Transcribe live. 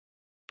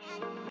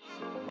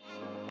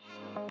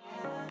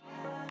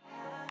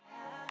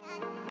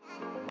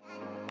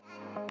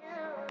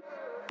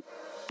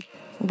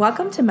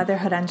Welcome to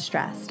Motherhood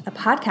Unstressed, a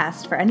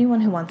podcast for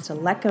anyone who wants to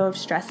let go of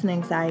stress and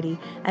anxiety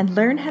and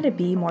learn how to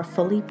be more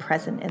fully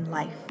present in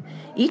life.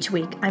 Each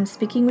week, I'm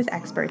speaking with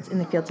experts in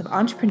the fields of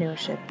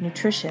entrepreneurship,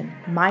 nutrition,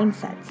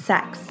 mindset,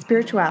 sex,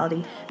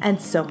 spirituality,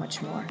 and so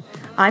much more.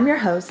 I'm your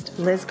host,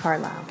 Liz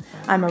Carlisle.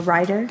 I'm a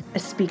writer, a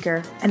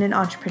speaker, and an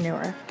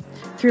entrepreneur.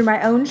 Through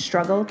my own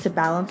struggle to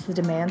balance the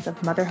demands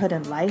of motherhood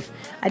and life,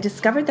 I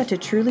discovered that to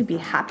truly be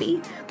happy,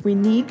 we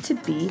need to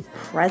be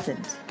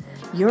present.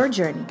 Your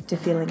journey to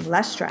feeling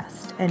less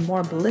stressed and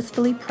more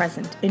blissfully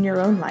present in your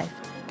own life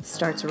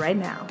starts right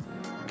now.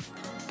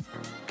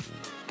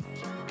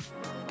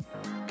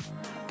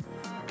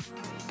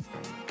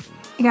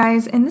 Hey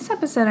guys, in this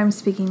episode I'm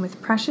speaking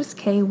with Precious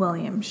K.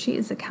 Williams. She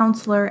is a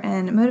counselor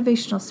and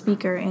motivational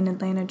speaker in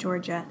Atlanta,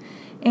 Georgia.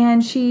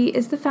 And she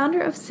is the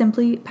founder of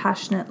Simply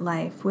Passionate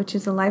Life, which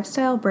is a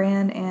lifestyle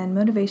brand and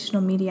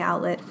motivational media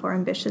outlet for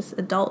ambitious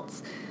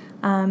adults.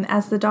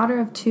 As the daughter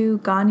of two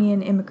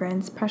Ghanaian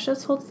immigrants,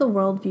 Precious holds the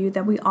worldview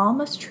that we all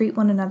must treat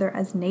one another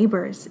as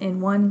neighbors in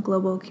one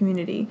global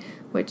community,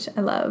 which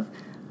I love.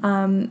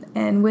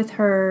 And with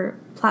her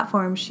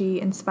platform,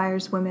 she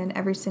inspires women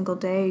every single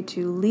day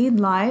to lead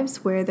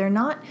lives where they're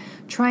not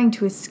trying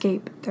to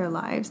escape their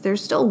lives. They're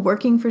still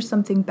working for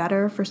something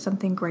better, for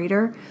something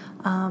greater,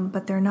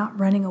 but they're not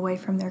running away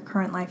from their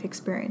current life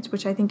experience,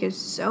 which I think is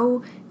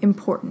so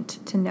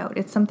important to note.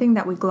 It's something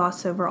that we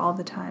gloss over all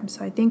the time.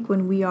 So I think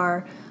when we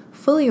are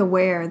fully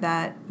aware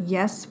that,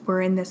 yes, we're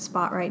in this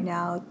spot right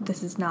now,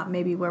 this is not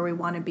maybe where we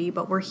want to be,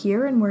 but we're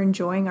here and we're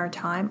enjoying our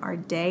time, our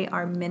day,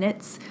 our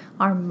minutes,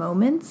 our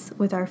moments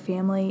with our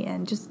family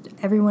and just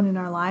everyone in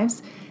our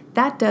lives,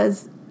 that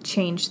does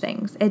change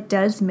things. It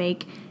does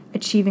make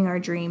achieving our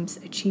dreams,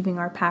 achieving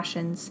our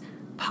passions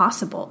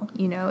possible.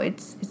 You know,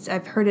 it's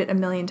I've heard it a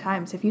million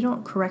times. If you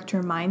don't correct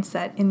your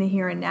mindset in the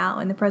here and now,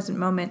 in the present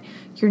moment,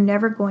 you're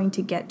never going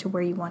to get to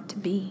where you want to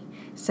be.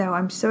 So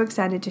I'm so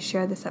excited to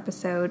share this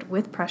episode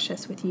with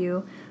Precious with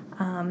you.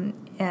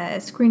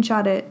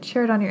 Screenshot it,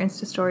 share it on your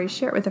Insta story,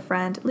 share it with a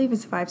friend, leave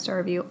us a 5-star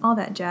review, all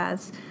that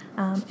jazz,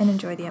 and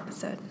enjoy the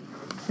episode.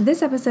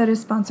 This episode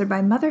is sponsored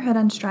by Motherhood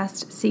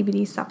Unstressed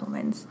CBD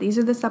supplements. These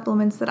are the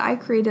supplements that I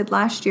created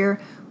last year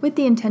with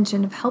the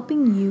intention of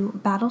helping you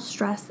battle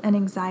stress and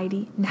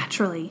anxiety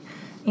naturally.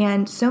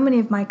 And so many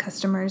of my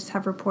customers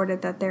have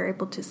reported that they're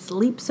able to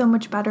sleep so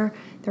much better.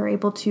 They're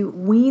able to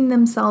wean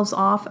themselves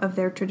off of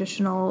their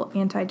traditional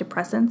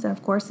antidepressants. And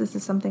of course, this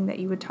is something that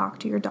you would talk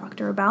to your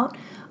doctor about.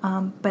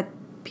 But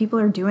people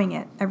are doing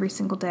it every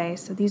single day.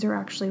 So these are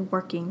actually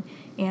working.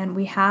 And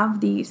we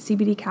have the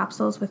CBD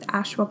capsules with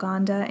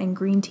ashwagandha and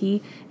green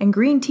tea. And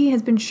green tea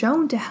has been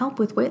shown to help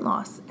with weight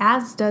loss,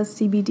 as does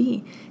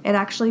CBD. It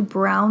actually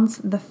browns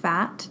the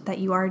fat that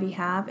you already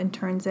have and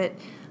turns it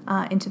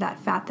into that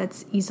fat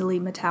that's easily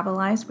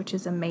metabolized, which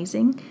is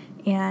amazing.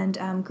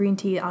 And green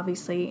tea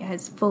obviously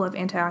is full of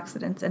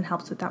antioxidants and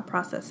helps with that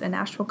process. And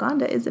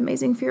ashwagandha is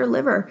amazing for your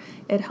liver.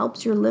 It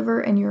helps your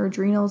liver and your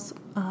adrenals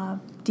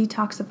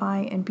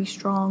detoxify and be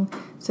strong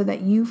so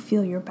that you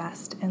feel your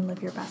best and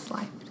live your best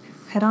life.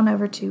 Head on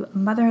over to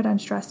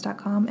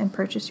motherhoodunstressed.com and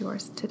purchase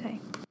yours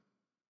today.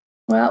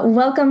 Well,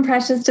 welcome,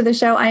 Precious, to the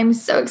show. I'm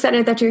so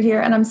excited that you're here,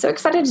 and I'm so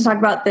excited to talk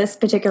about this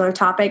particular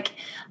topic,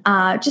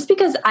 just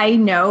because I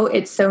know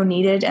it's so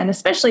needed, and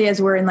especially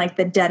as we're in like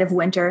the dead of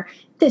winter,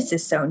 this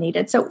is so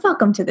needed. So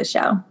welcome to the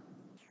show.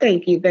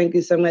 Thank you. Thank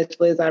you so much,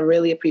 Liz. I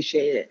really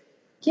appreciate it.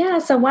 Yeah,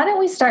 so why don't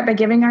we start by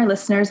giving our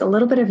listeners a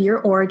little bit of your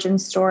origin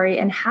story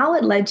and how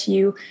it led to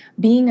you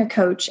being a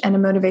coach and a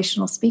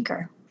motivational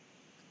speaker.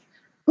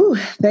 Ooh,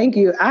 thank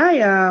you.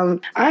 I'm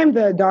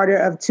the daughter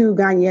of two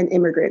Ghanaian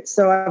immigrants.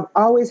 So I've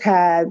always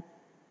had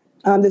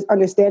this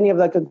understanding of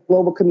like a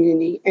global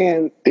community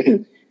and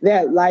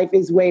that life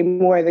is way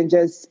more than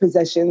just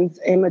possessions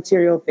and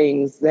material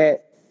things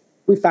that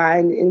we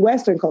find in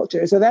Western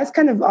culture. So that's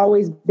kind of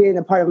always been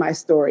a part of my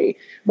story.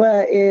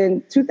 But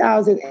in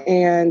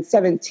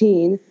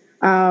 2017,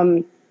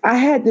 I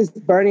had this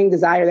burning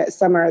desire that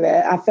summer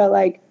that I felt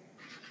like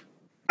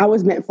I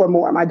was meant for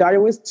more. My daughter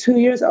was 2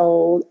 years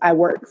old. I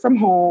worked from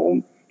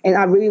home, and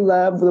I really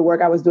loved the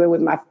work I was doing with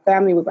my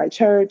family, with my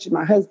church,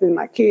 my husband,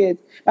 my kids.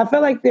 I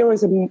felt like there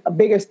was a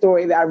bigger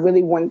story that I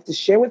really wanted to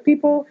share with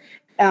people.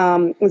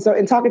 And so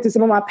in talking to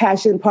some of my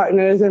passion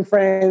partners and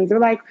friends, they're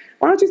like,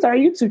 why don't you start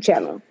a YouTube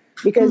channel?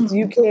 Because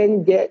you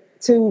can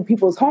get to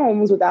people's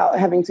homes without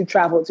having to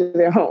travel to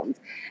their homes.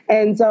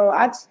 And so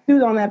I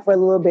stewed on that for a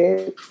little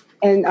bit.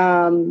 And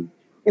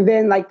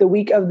then like the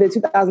week of the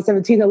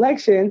 2017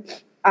 election,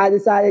 I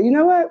decided, you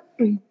know what?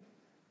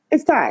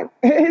 It's time.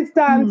 It's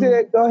time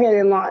to go ahead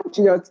and launch.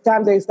 You know, it's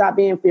time to stop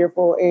being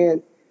fearful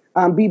and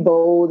be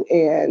bold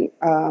and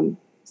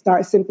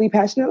start Simply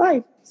Passionate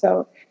Life.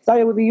 So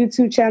started with a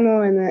YouTube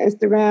channel and an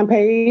Instagram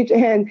page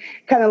and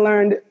kind of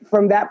learned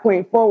from that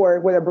point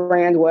forward what a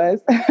brand was.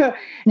 And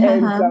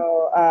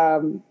so,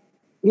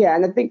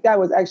 and I think that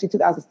was actually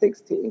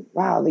 2016.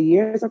 Wow, the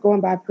years are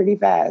going by pretty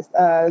fast.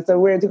 So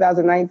we're in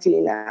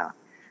 2019 now.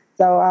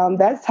 So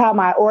that's how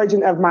my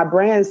origin of my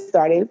brand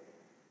started,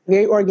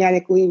 very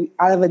organically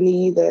out of a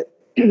need that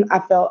I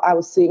felt I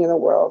was seeing in the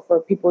world for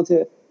people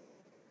to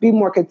be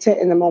more content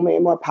in the moment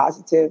and more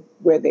positive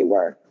where they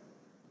were.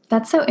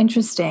 That's so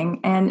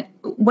interesting. And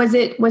was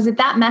it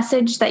that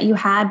message that you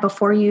had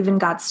before you even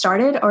got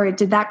started, or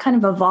did that kind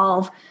of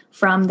evolve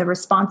from the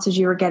responses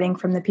you were getting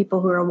from the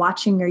people who were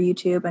watching your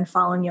YouTube and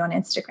following you on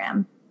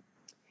Instagram?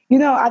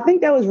 I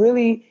think that was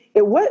really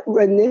it. What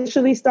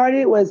initially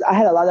started was I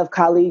had a lot of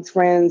colleagues,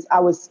 friends. I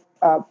was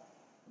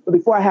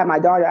before I had my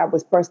daughter, I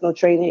was personal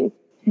training.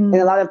 And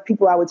a lot of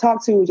people I would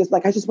talk to were just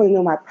like, I just want to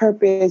know my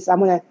purpose. I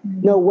want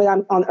to know what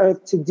I'm on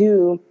earth to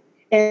do.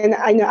 And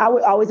I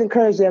would always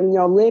encourage them,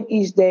 live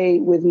each day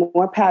with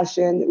more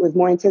passion, with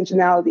more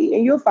intentionality,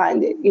 and you'll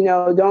find it.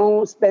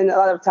 Don't spend a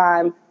lot of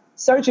time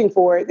searching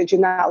for it that you're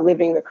not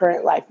living the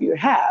current life you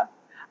have.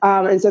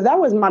 And so that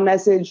was my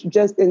message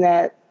just in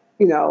that,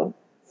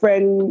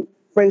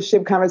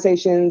 friendship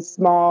conversations,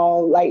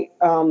 small,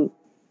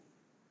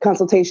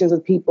 consultations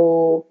with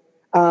people.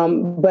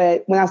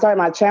 But when I started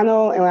my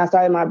channel and when I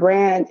started my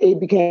brand, it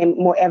became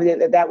more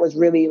evident that was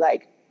really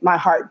like my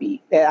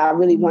heartbeat, that I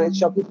really wanted to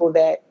show people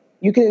that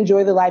you can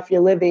enjoy the life you're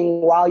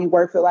living while you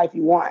work for the life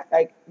you want.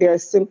 Like there are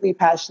simply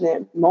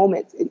passionate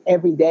moments in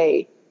every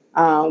day,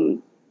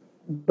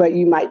 but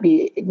you might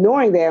be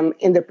ignoring them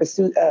in the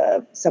pursuit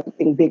of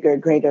something bigger,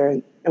 greater,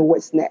 and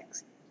what's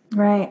next.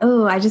 Right.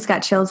 Oh, I just got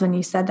chills when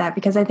you said that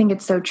because I think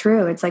it's so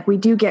true. It's like we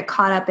do get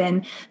caught up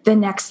in the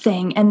next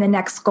thing and the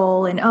next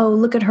goal and, oh,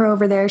 look at her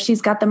over there.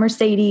 She's got the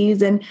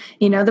Mercedes and,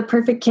 the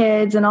perfect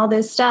kids and all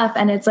this stuff.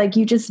 And it's like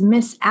you just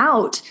miss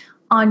out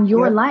on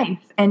your life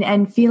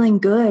and feeling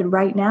good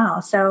right now.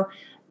 So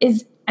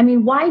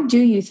why do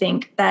you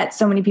think that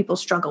so many people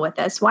struggle with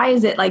this? Why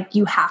is it like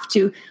you have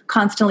to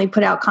constantly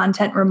put out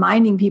content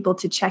reminding people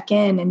to check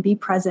in and be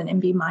present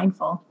and be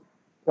mindful?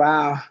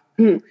 Wow.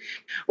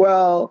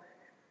 Well,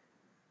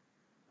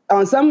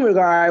 on some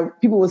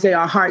regard, people will say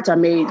our hearts are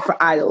made for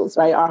idols,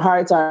 right? Our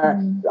hearts are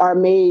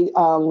made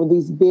with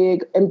these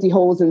big empty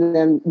holes in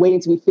them waiting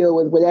to be filled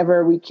with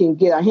whatever we can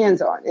get our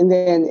hands on. And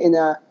then in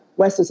a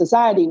Western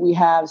society, we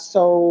have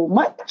so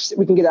much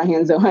we can get our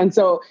hands on.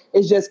 So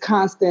it's just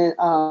constant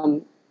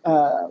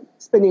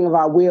spinning of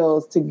our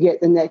wheels to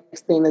get the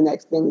next thing, the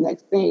next thing, the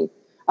next thing.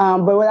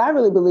 But what I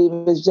really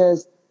believe is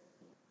just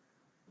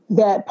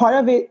that part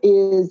of it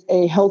is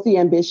a healthy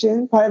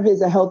ambition. Part of it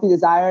is a healthy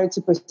desire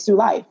to pursue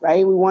life,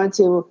 right? We want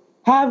to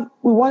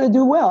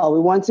do well. We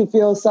want to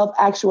feel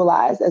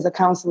self-actualized as a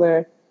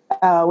counselor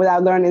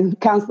without learning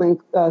counseling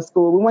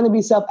school. We want to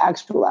be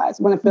self-actualized.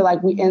 We want to feel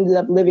like we ended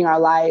up living our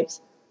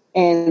lives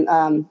and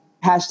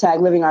hashtag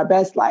living our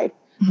best life.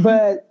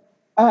 But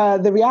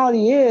the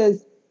reality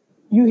is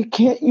you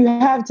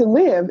have to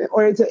live in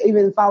order to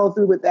even follow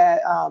through with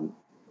that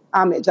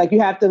homage. Like you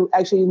have to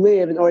actually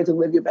live in order to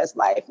live your best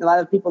life. And a lot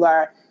of people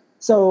are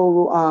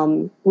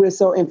we're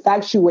so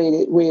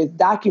infatuated with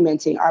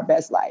documenting our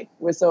best life.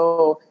 We're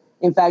so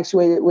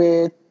infatuated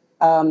with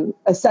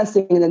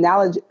assessing and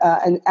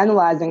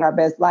analyzing our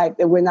best life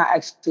that we're not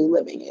actually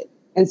living it.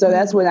 And so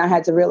that's when I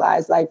had to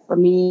realize, like for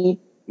me,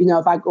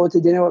 if I go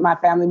to dinner with my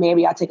family,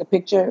 maybe I take a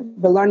picture,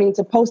 but learning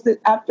to post it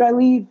after I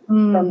leave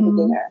from the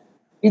dinner,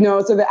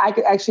 so that I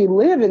could actually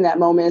live in that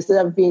moment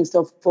instead of being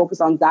so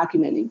focused on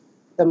documenting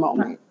the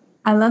moment.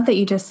 I love that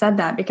you just said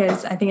that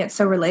because I think it's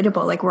so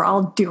relatable. Like we're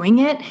all doing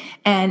it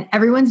and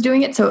everyone's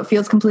doing it. So it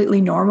feels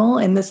completely normal.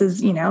 And this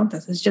is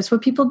just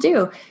what people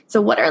do. So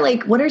what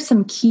are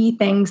some key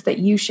things that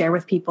you share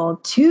with people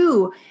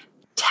to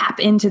tap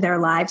into their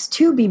lives,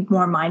 to be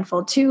more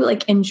mindful, to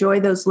like enjoy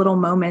those little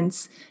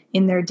moments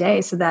in their day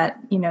so that,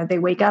 they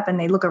wake up and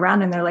they look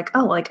around and they're like,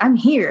 oh, like I'm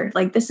here.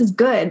 Like this is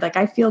good. Like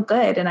I feel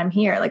good and I'm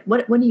here. Like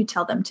what do you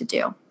tell them to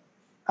do?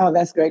 Oh,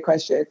 that's a great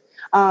question.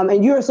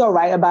 And you're so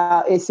right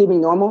about it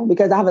seeming normal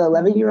because I have an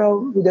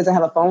 11-year-old who doesn't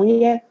have a phone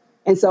yet.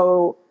 And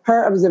so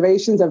her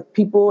observations of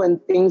people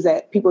and things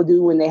that people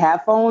do when they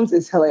have phones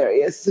is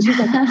hilarious. So she's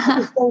like, I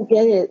just don't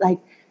get it. Like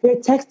they're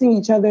texting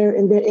each other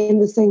and they're in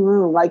the same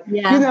room.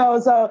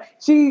 So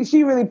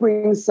she really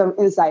brings some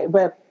insight.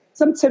 But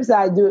some tips that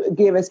I do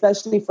give,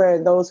 especially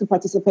for those who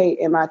participate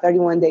in my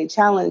 31-day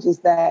challenge, is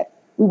that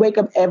we wake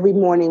up every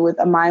morning with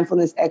a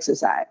mindfulness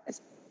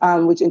exercise,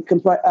 which is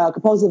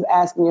composed of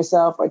asking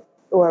yourself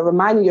or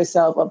reminding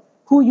yourself of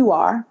who you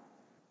are,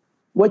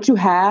 what you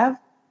have,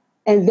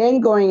 and then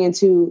going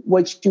into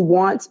what you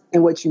want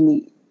and what you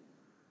need.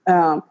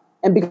 And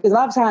because a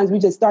lot of times we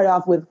just start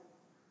off with,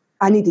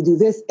 I need to do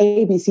this,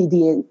 A, B, C,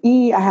 D, and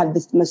E. I have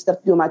this much stuff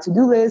to do on my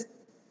to-do list.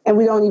 And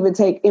we don't even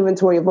take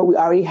inventory of what we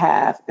already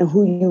have and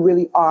who you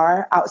really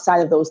are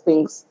outside of those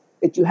things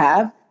that you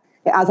have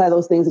and outside of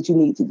those things that you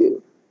need to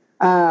do.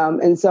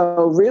 And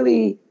so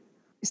really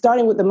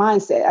starting with the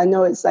mindset, I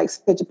know it's like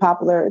such a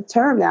popular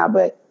term now,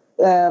 but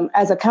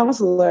as a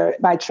counselor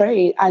by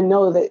trade, I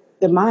know that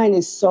the mind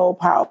is so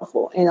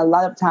powerful. And a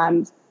lot of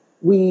times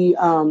we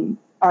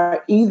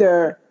are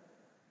either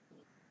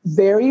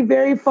very,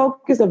 very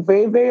focused or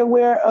very, very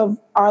aware of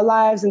our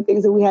lives and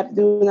things that we have to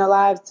do in our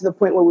lives to the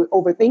point where we're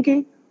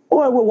overthinking,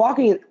 or we're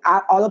walking in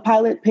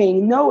autopilot,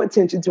 paying no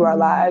attention to our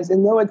lives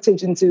and no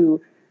attention to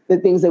the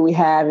things that we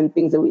have and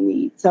things that we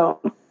need. So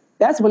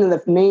that's one of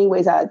the main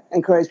ways I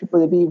encourage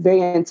people to be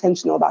very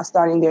intentional about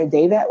starting their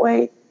day that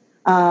way.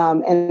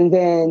 And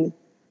then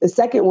the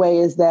second way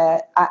is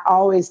that I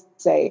always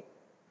say,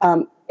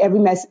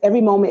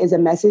 every moment is a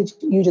message.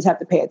 You just have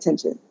to pay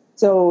attention.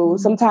 So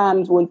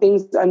sometimes when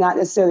things are not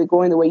necessarily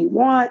going the way you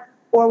want,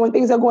 or when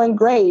things are going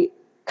great,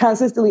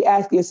 consistently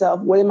ask yourself,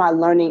 what am I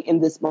learning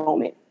in this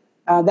moment?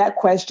 That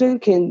question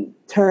can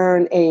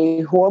turn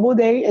a horrible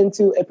day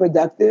into a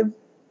productive,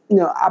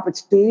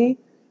 opportunity.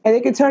 And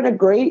it can turn a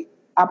great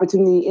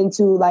opportunity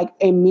into like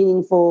a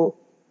meaningful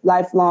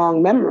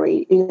lifelong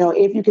memory,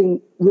 if you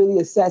can really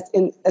assess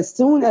in as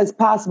soon as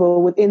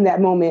possible within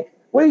that moment,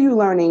 what are you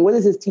learning? What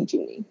is this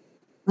teaching me?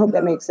 I hope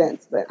that makes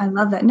sense. But I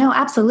love that. No,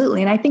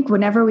 absolutely. And I think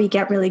whenever we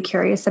get really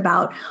curious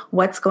about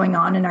what's going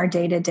on in our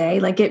day to day,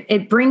 like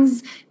it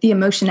brings the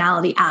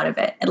emotionality out of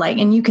it. Like,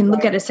 and you can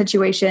look at a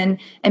situation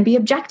and be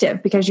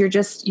objective because you're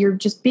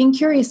just being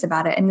curious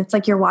about it. And it's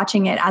like you're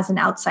watching it as an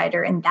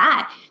outsider. And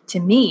that to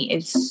me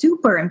is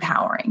super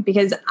empowering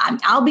because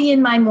I'll be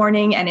in my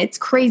morning and it's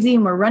crazy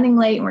and we're running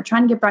late and we're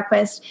trying to get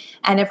breakfast.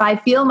 And if I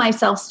feel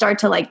myself start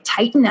to like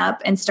tighten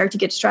up and start to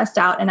get stressed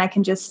out and I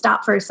can just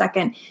stop for a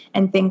second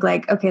and think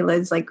like, okay,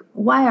 Liz, like,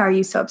 why are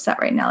you so upset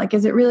right now? Like,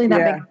 is it really that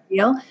big of a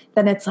deal?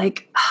 Then it's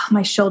like,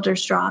 my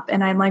shoulders drop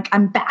and I'm like,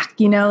 I'm back,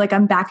 like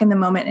I'm back in the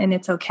moment and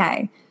it's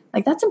okay.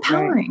 Like that's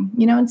empowering,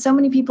 and so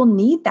many people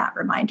need that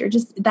reminder,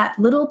 just that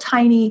little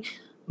tiny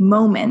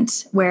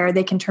moment where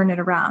they can turn it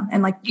around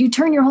and like you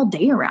turn your whole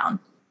day around.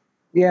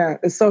 Yeah,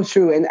 it's so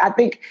true. And I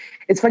think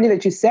it's funny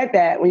that you said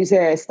that when you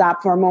said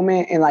stop for a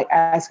moment and like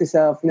ask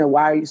yourself,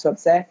 why are you so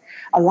upset?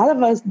 A lot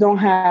of us don't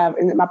have,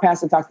 and my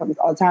pastor talks about this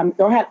all the time,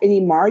 don't have any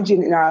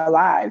margin in our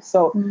lives.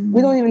 So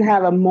we don't even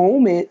have a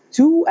moment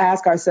to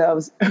ask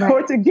ourselves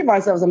or to give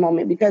ourselves a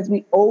moment because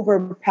we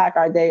overpack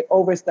our day,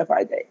 overstuff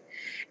our day.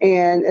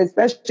 And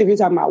especially if you're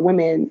talking about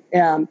women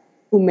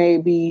who may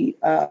be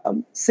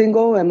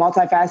single and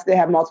multifaceted, they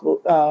have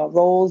multiple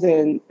roles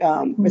and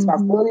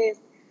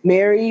responsibilities,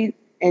 married,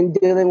 and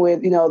dealing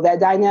with, that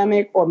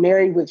dynamic, or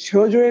married with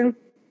children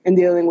and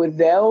dealing with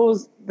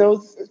those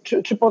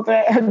triple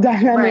threat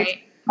dynamics.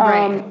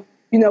 Right.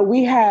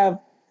 We have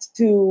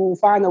to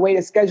find a way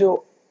to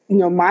schedule,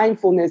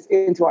 mindfulness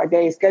into our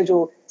day,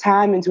 schedule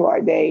time into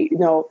our day.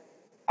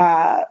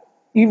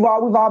 We've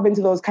all been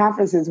to those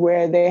conferences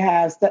where they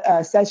have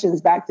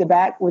sessions back to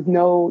back with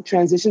no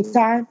transition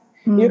time.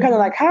 Mm-hmm. You're kind of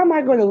like, how am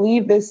I going to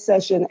leave this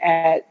session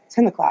at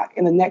 10 o'clock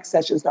and the next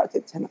session starts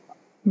at 10 o'clock?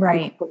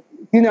 Right.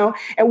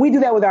 And we do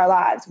that with our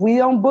lives. We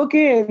don't book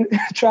in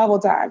travel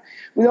time.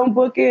 We don't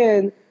book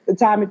in the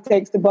time it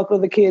takes to buckle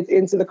the kids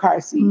into the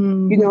car seat.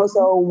 Mm-hmm.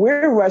 So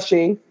we're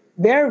rushing,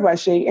 they're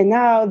rushing, and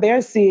now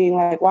they're seeing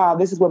like, wow,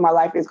 this is what my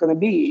life is going to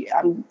be.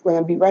 I'm going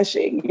to be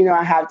rushing.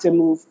 I have to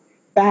move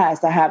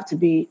fast. I have to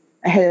be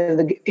ahead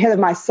of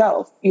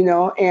myself,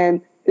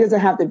 and it doesn't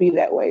have to be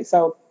that way.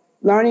 So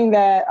learning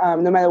that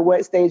no matter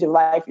what stage of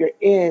life you're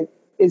in,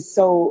 is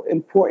so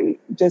important,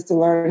 just to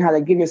learn how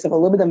to give yourself a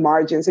little bit of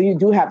margin so you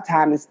do have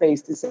time and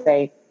space to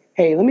say,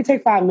 hey, let me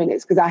take 5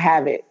 minutes because I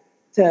have it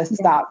to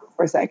stop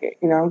for a second,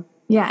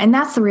 Yeah, and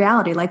that's the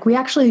reality. Like we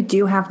actually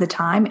do have the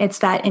time. It's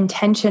that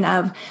intention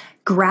of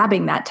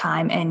grabbing that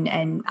time.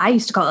 And I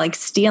used to call it like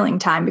stealing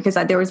time because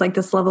there was like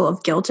this level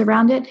of guilt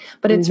around it.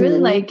 But it's really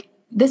like,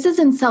 this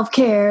isn't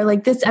self-care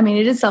like this. I mean,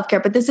 it is self-care,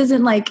 but this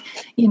isn't like,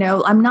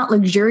 I'm not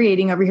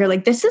luxuriating over here.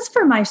 Like this is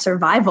for my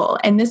survival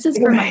and this is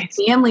for my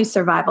family's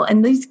survival.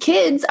 And these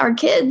kids, our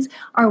kids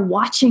are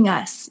watching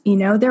us,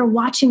 they're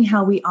watching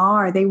how we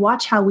are. They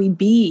watch how we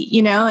be,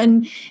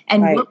 and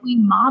what we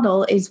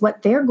model is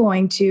what they're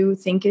going to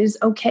think is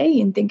okay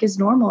and think is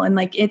normal. And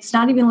like, it's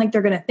not even like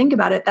they're going to think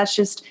about it. That's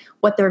just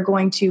what they're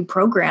going to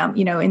program,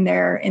 in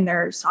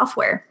their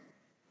software.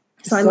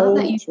 So I love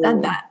that you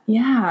said that.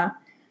 Yeah.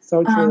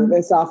 So true.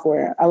 Their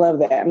software. I love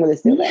that. I'm going to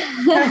steal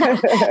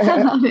that.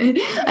 I love it.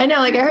 I know.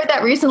 Like I heard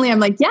that recently. I'm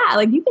like, yeah,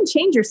 like you can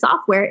change your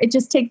software. It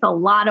just takes a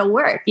lot of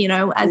work,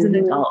 as an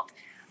adult.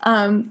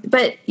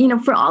 But,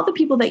 for all the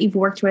people that you've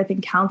worked with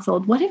and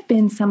counseled, what have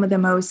been some of the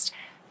most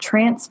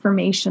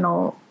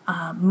transformational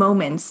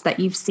moments that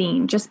you've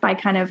seen just by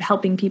kind of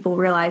helping people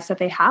realize that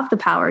they have the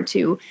power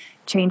to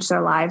change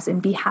their lives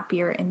and be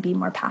happier and be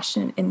more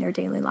passionate in their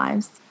daily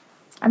lives?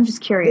 I'm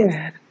just curious.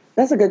 Yeah.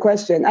 That's a good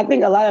question. I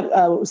think a lot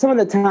of some of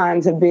the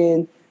times have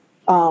been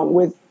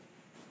with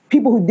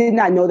people who did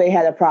not know they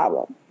had a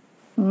problem,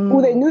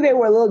 who they knew they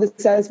were a little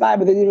dissatisfied,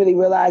 but they didn't really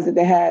realize that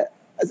they had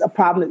a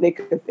problem that they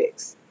could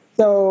fix.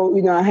 So,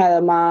 I had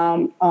a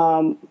mom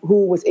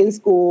who was in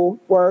school,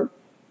 work.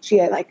 She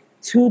had like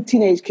 2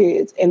 teenage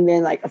kids and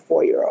then like a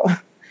 4-year-old.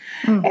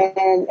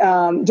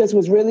 And just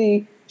was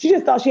really, she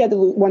just thought she had to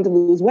want to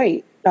lose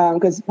weight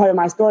because part of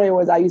my story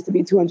was I used to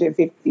be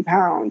 250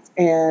 pounds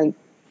and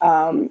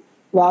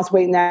lost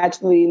weight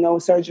naturally, no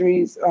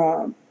surgeries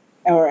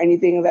or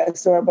anything of that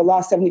sort, but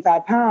lost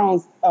 75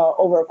 pounds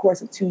over a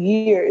course of 2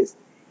 years.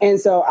 And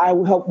so I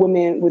help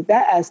women with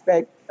that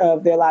aspect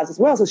of their lives as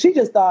well. So she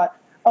just thought,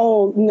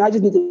 I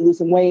just need to lose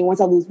some weight.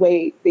 Once I lose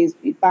weight, things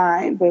will be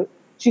fine. But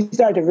she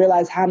started to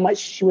realize how much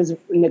she was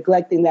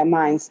neglecting that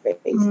mind space,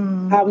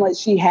 how much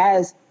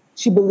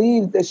she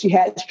believed that she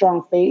had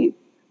strong faith,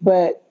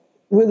 but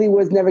really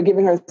was never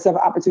giving herself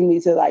an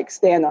opportunity to like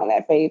stand on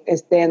that faith and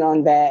stand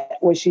on that,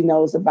 what she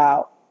knows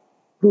about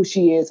who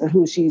she is and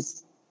what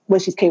she's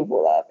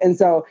capable of. And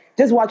so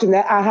just watching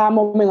that aha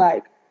moment,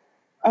 like,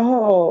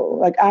 oh,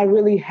 like I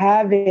really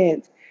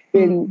haven't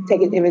been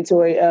taking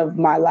inventory of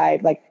my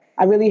life. Like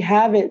I really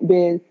haven't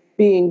been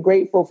being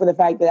grateful for the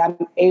fact that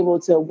I'm able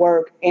to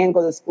work and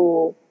go to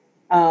school.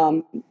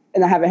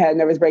 And I haven't had a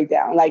nervous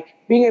breakdown. Like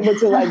being able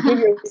to like give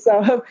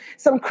yourself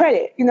some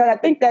credit, and I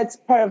think that's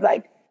part of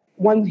like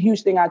one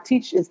huge thing I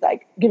teach is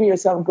like giving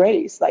yourself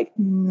grace. Like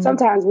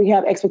sometimes we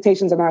have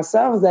expectations on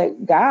ourselves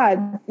that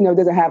God,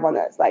 doesn't have on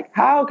us. Like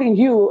how can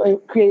you, a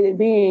created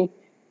being,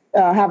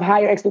 have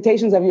higher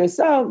expectations of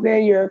yourself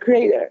than your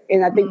creator?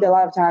 And I think that a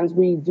lot of times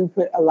we do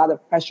put a lot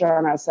of pressure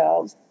on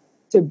ourselves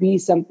to be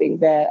something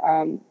that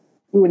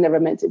we were never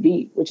meant to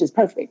be, which is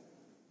perfect.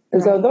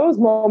 And so those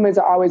moments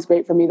are always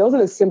great for me. Those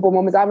are the simple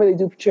moments. I really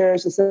do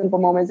cherish the simple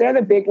moments. They're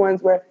the big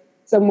ones where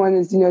someone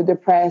is,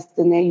 depressed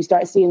and then you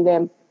start seeing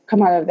them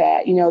come out of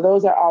that.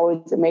 Those are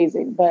always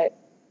amazing. But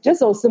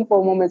just those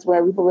simple moments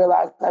where people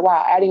realize, like,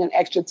 wow, adding an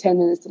extra 10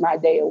 minutes to my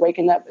day or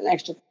waking up an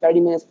extra 30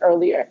 minutes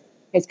earlier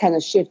has kind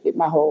of shifted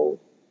my whole,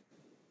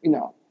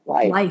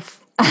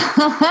 life.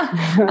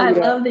 I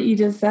love that you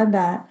just said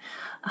that.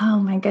 Oh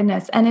my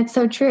goodness. And it's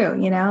so true,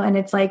 and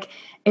it's like,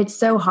 it's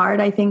so hard,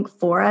 I think,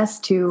 for us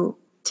to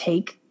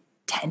take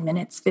 10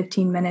 minutes,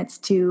 15 minutes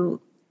to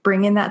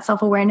bring in that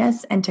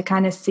self-awareness and to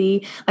kind of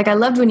see, like, I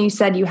loved when you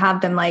said you have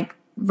them like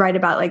write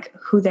about like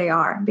who they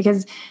are,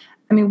 because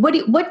I mean, what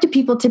do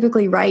people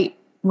typically write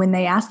when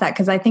they ask that?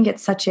 Cause I think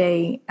it's such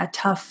a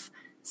tough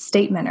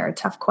statement or a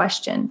tough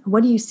question.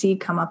 What do you see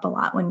come up a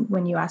lot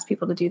when you ask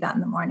people to do that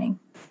in the morning?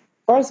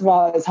 First of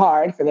all, it's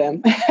hard for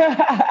them.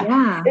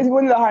 Yeah. It's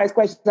one of the hardest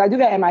questions. I do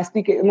that in my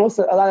speaking, a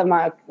lot of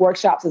my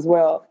workshops as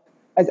well,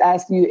 as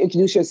ask you to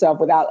introduce yourself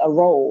without a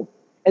role.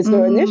 And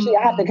so initially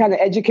I have to kind of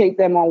educate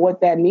them on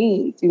what that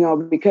means,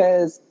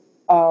 because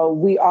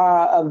we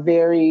are a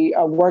very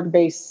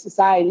work-based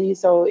society.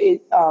 So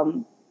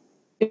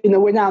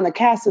we're now in the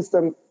caste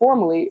system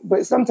formally,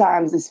 but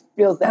sometimes it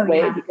feels that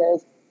way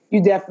because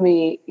you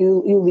definitely,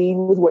 you lead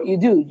with what you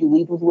do. You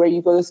lead with where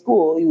you go to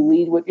school. You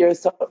lead with your,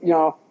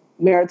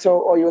 marital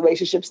or your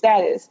relationship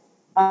status.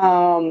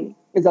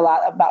 Is a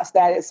lot about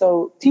status.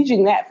 So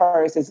teaching that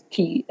first is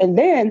key. And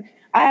then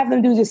I have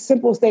them do just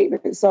simple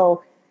statements.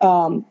 So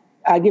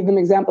I give them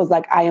examples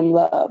like, I am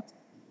loved.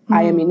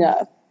 I am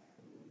enough.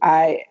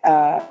 I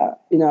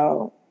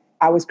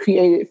was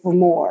created for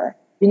more.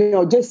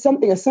 Just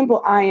a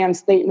simple I am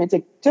statement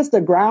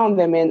to ground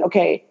them in,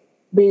 okay,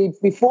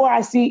 before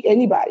I see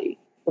anybody,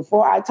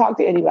 before I talk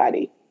to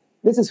anybody,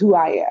 this is who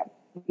I am,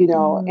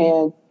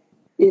 and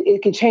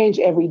it can change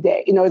every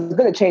day. It's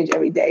going to change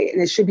every day,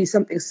 and it should be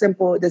something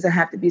simple. It doesn't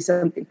have to be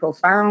something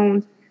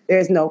profound.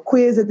 There's no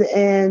quiz at the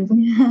end.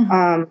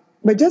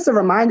 But just a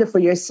reminder for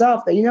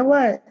yourself that,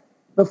 what,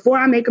 before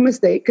I make a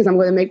mistake, because I'm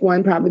going to make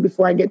one probably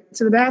before I get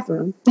to the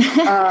bathroom, you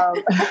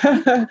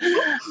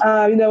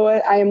know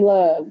what, I am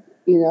loved.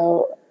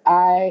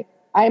 I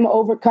am an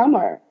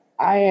overcomer.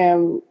 I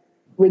am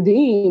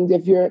redeemed.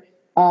 If you're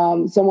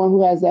someone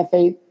who has that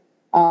faith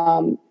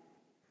worldview,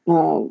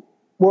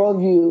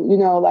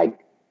 like,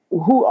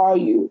 who are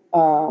you?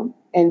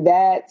 And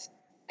that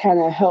kind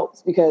of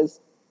helps, because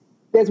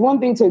there's one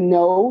thing to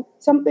know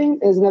something,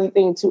 there's another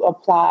thing to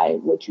apply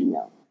what you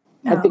know.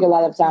 I think a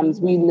lot of times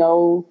we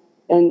know,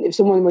 and if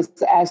someone was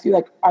to ask you,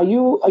 like, are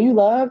you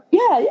loved?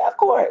 Yeah, of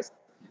course.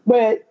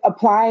 But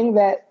applying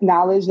that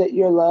knowledge that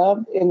you're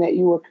loved and that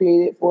you were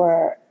created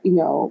for,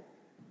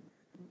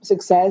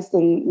 success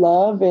and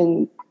love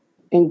and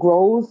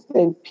growth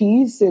and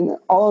peace and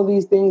all of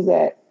these things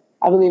that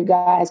I believe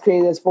God has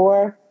created us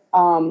for.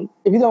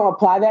 If you don't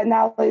apply that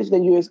knowledge,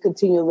 then you just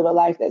continue to live a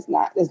life that's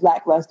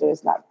lackluster.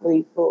 It's not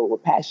really full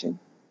with passion.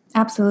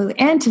 Absolutely.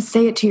 And to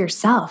say it to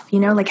yourself,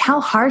 like,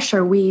 how harsh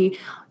are we,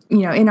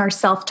 in our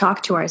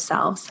self-talk to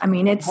ourselves? I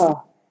mean, it's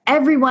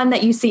everyone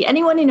that you see,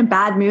 anyone in a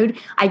bad mood,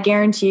 I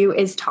guarantee you,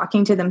 is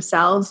talking to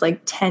themselves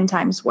like 10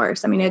 times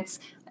worse. I mean, it's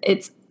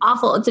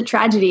awful. It's a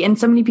tragedy. And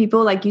so many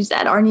people, like you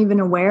said, aren't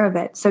even aware of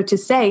it. So to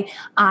say,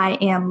 I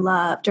am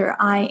loved, or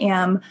I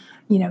am,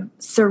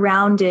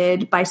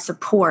 surrounded by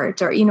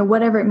support, or,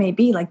 whatever it may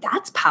be, like,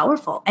 that's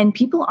powerful. And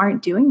people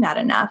aren't doing that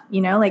enough,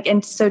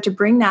 and so to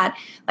bring that,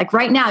 like,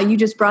 right now, you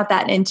just brought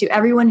that into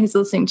everyone who's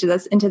listening to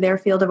this, into their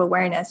field of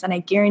awareness. And I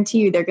guarantee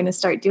you, they're going to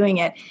start doing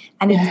it.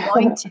 And it's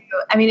going to,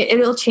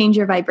 it'll change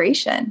your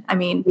vibration.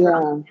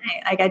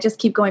 Like, I just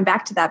keep going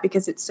back to that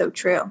because it's so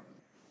true.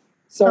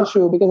 So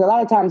true, because a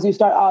lot of times you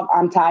start off,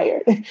 I'm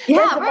tired. Yeah,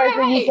 that's the first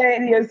thing you say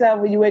to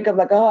yourself when you wake up,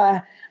 like, oh,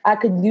 I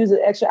could use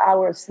an extra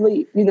hour of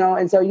sleep,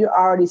 and so you're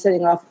already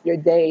setting off your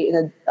day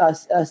in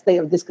a state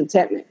of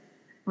discontentment.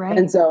 Right.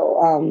 And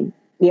so,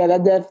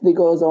 that definitely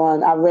goes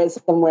on. I read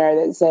somewhere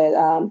that said,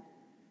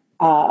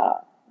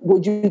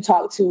 would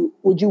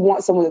you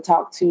want someone to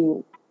talk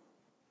to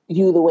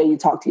you the way you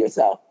talk to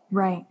yourself?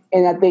 Right.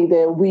 And I think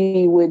that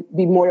we would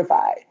be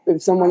mortified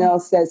if someone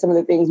else said some of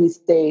the things we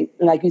say,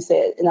 and like you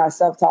said, in our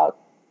self-talk,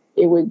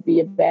 it would be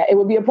a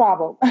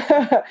problem.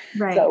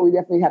 Right. So we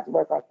definitely have to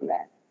work on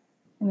that.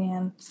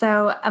 Man.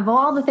 So of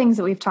all the things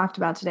that we've talked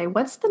about today,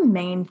 what's the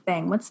main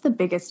thing? What's the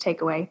biggest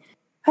takeaway?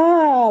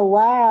 Oh,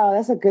 wow.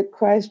 That's a good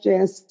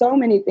question. So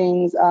many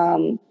things.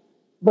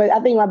 But I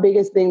think my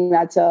biggest thing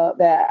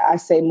that I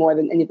say more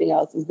than anything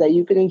else is that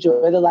you can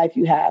enjoy the life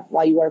you have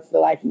while you work for the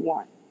life you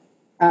want.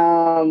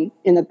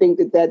 And I think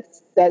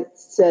that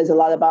says a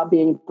lot about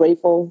being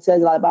grateful,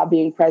 says a lot about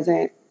being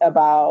present,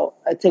 about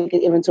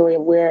taking inventory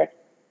of where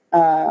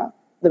the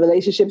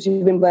relationships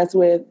you've been blessed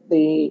with,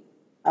 the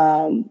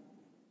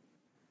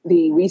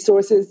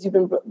resources you've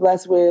been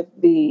blessed with,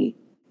 the,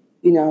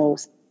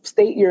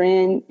 state you're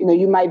in.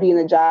 You might be in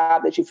a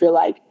job that you feel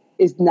like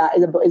is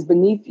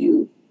beneath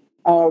you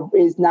or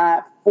is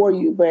not for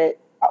you, but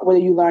what are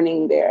you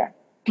learning there?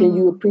 Can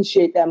you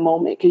appreciate that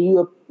moment? Can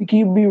you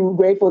be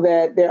grateful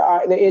that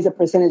there is a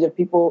percentage of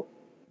people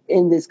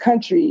in this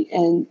country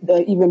and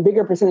the even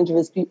bigger percentage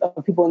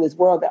of people in this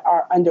world that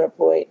are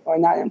underemployed or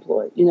not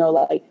employed?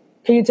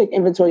 Can you take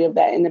inventory of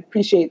that and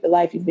appreciate the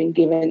life you've been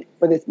given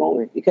for this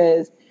moment?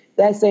 Because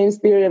that same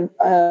spirit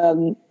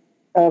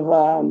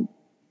of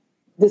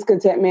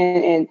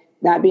discontentment and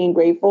not being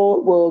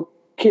grateful will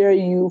carry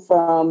you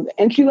from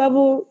entry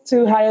level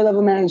to higher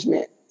level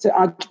management to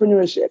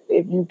entrepreneurship.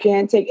 If you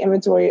can't take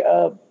inventory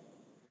of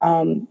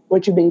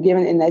what you've been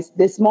given in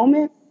this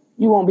moment,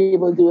 you won't be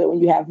able to do it when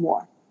you have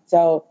more.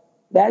 So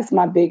that's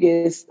my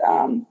biggest,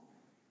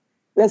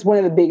 that's one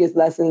of the biggest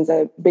lessons,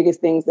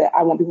 biggest things that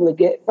I want people to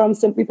get from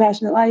Simply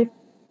Passionate Life.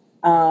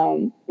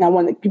 And I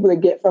want people to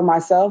get from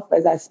myself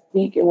as I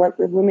speak and work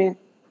with women,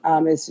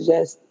 is to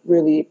just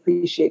really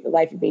appreciate the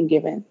life you've been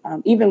given,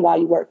 even while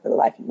you work for the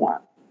life you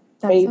want.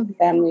 That's Faith, so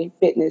beautiful. family,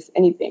 fitness,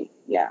 anything.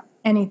 Yeah.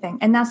 Anything.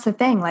 And that's the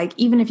thing. Like,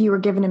 even if you were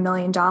given $1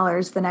 million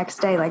the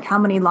next day, like how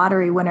many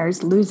lottery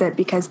winners lose it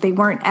because they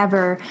weren't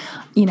ever,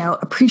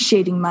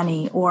 appreciating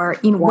money, or,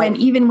 Right.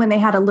 when they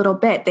had a little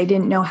bit, they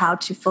didn't know how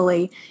to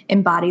fully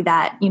embody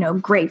that,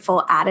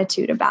 grateful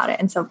attitude about it.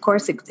 And so of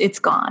course it's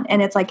gone.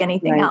 And it's like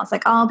anything Right. else.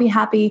 Like, oh, I'll be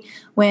happy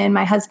when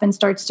my husband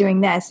starts doing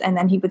this, and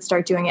then he would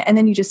start doing it. And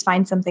then you just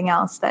find something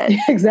else that,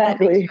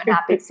 Exactly. that makes you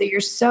unhappy. So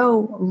you're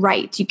so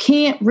right. You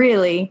can't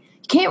really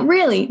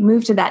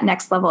move to that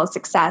next level of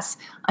success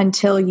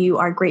until you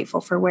are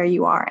grateful for where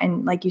you are.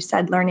 And like you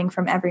said, learning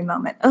from every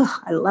moment. Oh,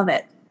 I love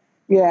it.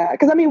 Yeah.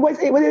 Because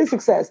what is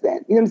success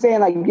then? You know what I'm saying?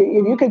 Like,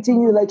 if you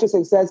continue to let your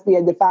success be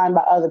defined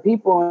by other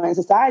people and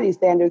society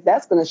standards,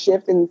 that's going to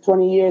shift in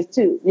 20 years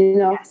too.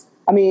 Yes.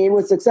 I mean, it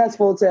was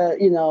successful to, I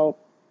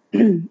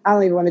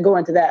don't even want to go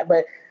into that,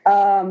 but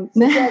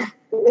success,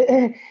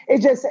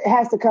 it just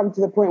has to come to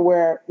the point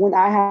where when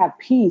I have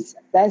peace,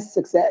 that's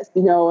success,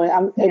 and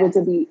I'm able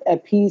to be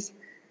at peace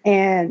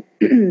and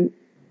be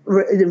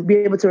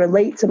able to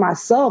relate to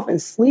myself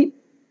and sleep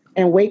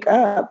and wake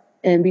up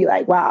and be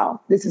like,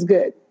 wow, this is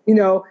good.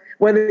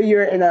 Whether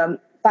you're in a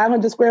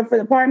 500 square foot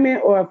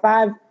apartment or a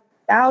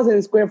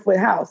 5,000 square foot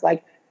house,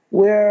 like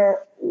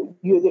where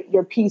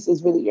your peace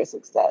is really your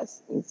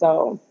success. And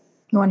so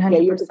 100%. yeah,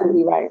 you're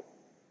completely right.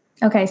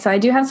 Okay. So I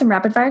do have some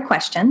rapid fire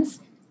questions.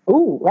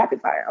 Ooh,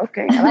 rapid fire.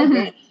 Okay. I like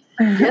that.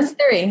 Just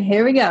 3.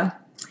 Here we go.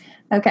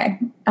 Okay.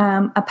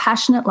 A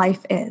passionate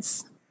life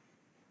is.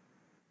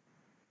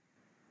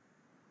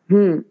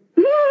 A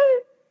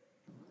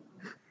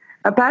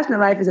passionate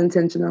life is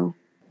intentional.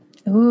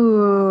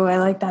 Ooh, I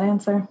like that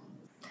answer.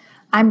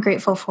 I'm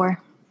grateful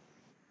for.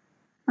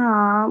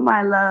 Oh,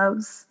 my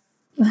loves.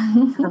 I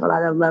have a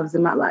lot of loves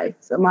in my life.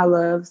 So my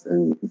loves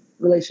and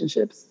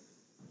relationships.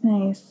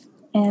 Nice.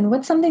 And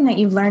what's something that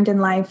you've learned in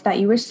life that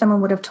you wish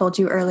someone would have told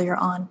you earlier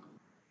on?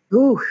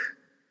 Ooh.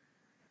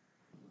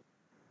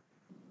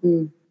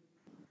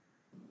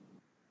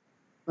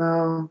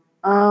 Well,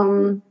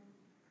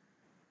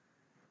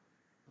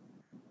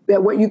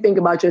 that what you think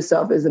about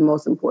yourself is the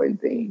most important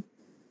thing.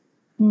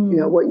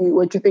 What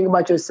you think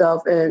about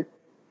yourself and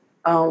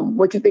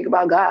what you think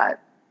about God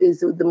is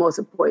the most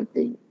important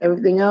thing.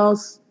 Everything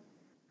else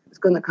is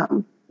going to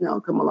come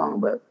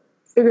along, but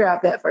figure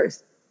out that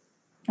first.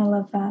 I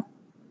love that.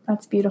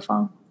 That's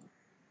beautiful.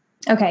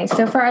 Okay,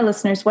 so for our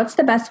listeners, what's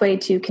the best way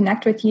to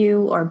connect with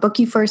you or book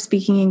you for a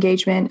speaking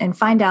engagement and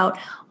find out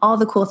all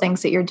the cool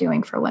things that you're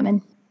doing for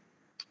women?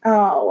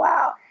 Oh,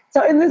 wow.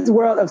 So in this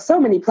world of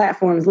so many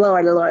platforms,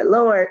 Lord,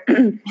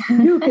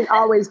 you can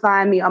always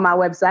find me on my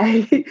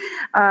website,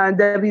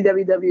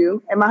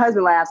 www. And my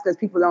husband laughs because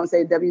people don't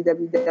say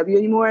www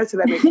anymore, so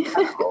that makes it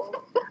kind of old.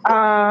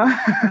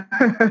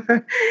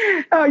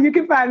 Oh, you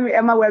can find me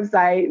at my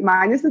website.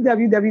 Mine is the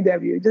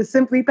www, just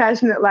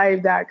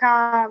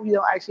simplypassionatelife.com. You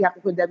don't actually have to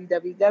put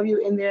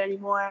www in there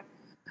anymore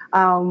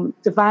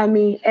to find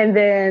me. And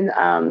then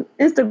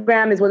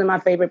Instagram is one of my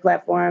favorite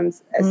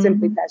platforms,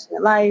 Simply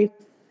Passionate Life.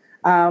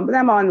 But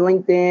I'm on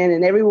LinkedIn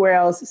and everywhere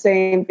else,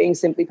 same thing,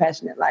 Simply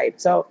Passionate Life.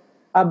 So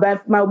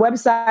but my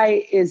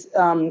website is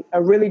a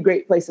really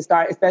great place to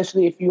start,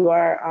 especially if you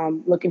are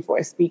looking for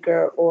a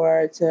speaker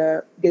or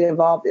to get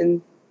involved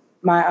in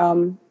my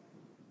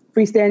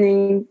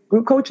freestanding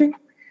group coaching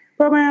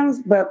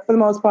programs, but for the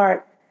most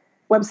part,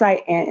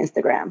 website and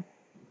Instagram.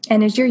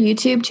 And is your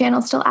YouTube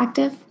channel still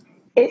active?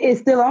 It's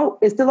still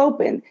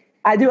open.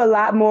 I do a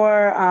lot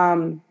more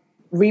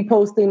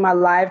reposting my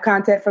live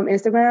content from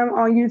Instagram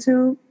on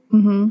YouTube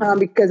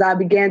because I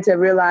began to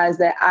realize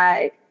that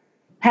I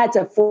had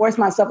to force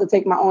myself to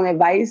take my own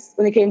advice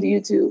when it came to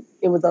YouTube.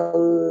 It was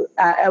a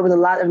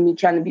lot of me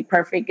trying to be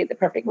perfect, get the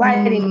perfect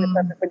lighting, the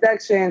perfect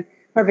production,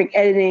 perfect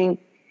editing.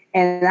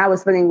 And I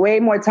was spending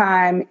way more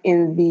time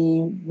in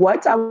the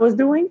what I was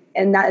doing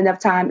and not enough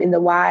time in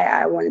the why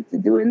I wanted to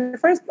do it in the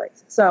first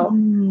place. So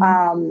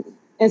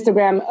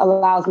Instagram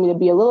allows me to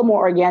be a little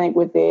more organic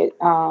with it.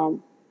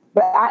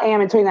 But I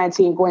am in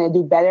 2019 going to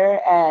do better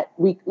at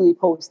weekly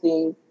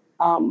posting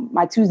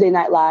my Tuesday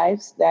night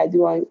lives that I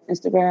do on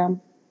Instagram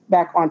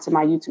back onto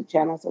my YouTube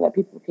channel so that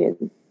people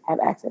can have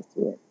access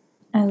to it.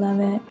 I love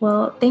it.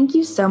 Well, thank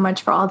you so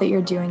much for all that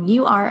you're doing.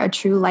 You are a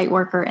true light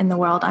worker in the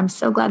world. I'm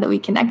so glad that we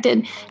connected,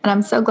 and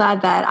I'm so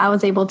glad that I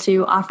was able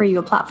to offer you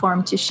a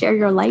platform to share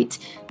your light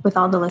with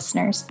all the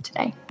listeners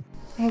today.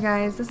 Hey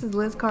guys, this is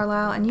Liz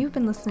Carlisle, and you've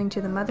been listening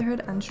to the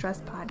Motherhood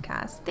Unstressed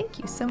podcast. Thank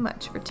you so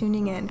much for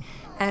tuning in.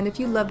 And if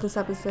you love this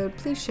episode,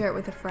 please share it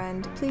with a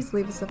friend. Please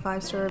leave us a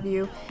 5-star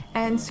review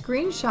and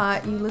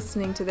screenshot you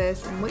listening to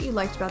this and what you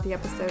liked about the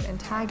episode and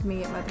tag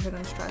me at Motherhood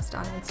Unstressed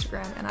on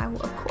Instagram. And I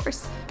will, of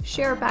course,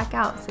 share it back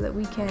out so that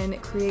we can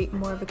create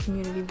more of a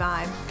community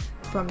vibe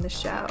from the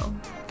show.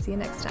 See you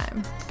next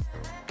time.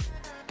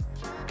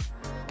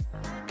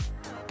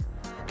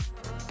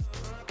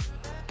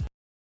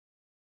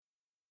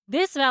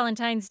 This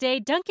Valentine's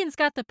Day, Dunkin's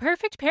got the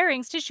perfect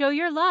pairings to show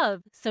your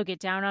love. So get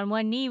down on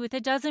one knee with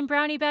a dozen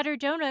brownie batter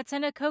donuts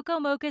and a cocoa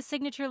mocha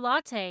signature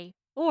latte.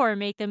 Or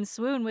make them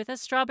swoon with a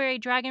strawberry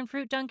dragon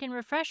fruit Dunkin'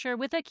 refresher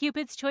with a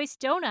Cupid's Choice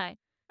donut.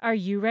 Are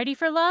you ready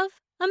for love?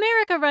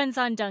 America runs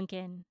on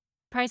Dunkin'.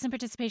 Price and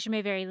participation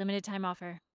may vary. Limited time offer.